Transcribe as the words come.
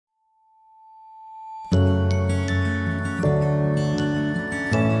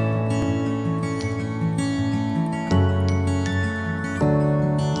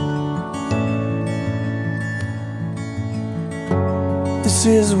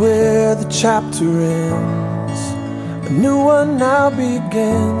is where the chapter ends. A new one now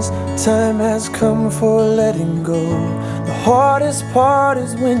begins. Time has come for letting go. The hardest part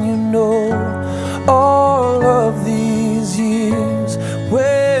is when you know all of these years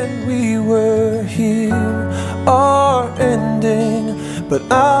when we were here are ending. But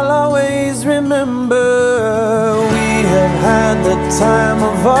I'll always remember we have had the time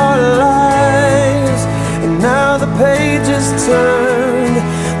of our lives. And now the page is turned,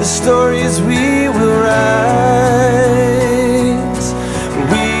 the stories we will write.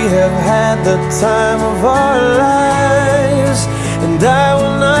 We have had the time of our lives, and I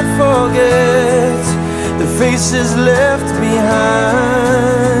will not forget the faces left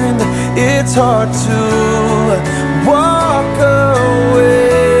behind. It's hard to walk away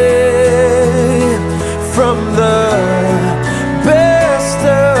from the best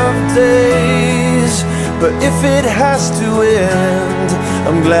of days, but if it has to end,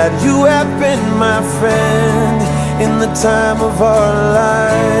 I'm glad you have been my friend in the time of our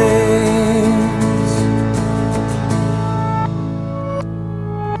lives.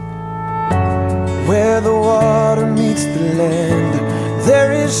 Where the water meets the land,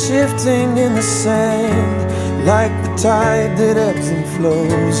 there is shifting in the sand. Like the tide that ebbs and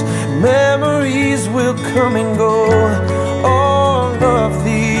flows, memories will come and go.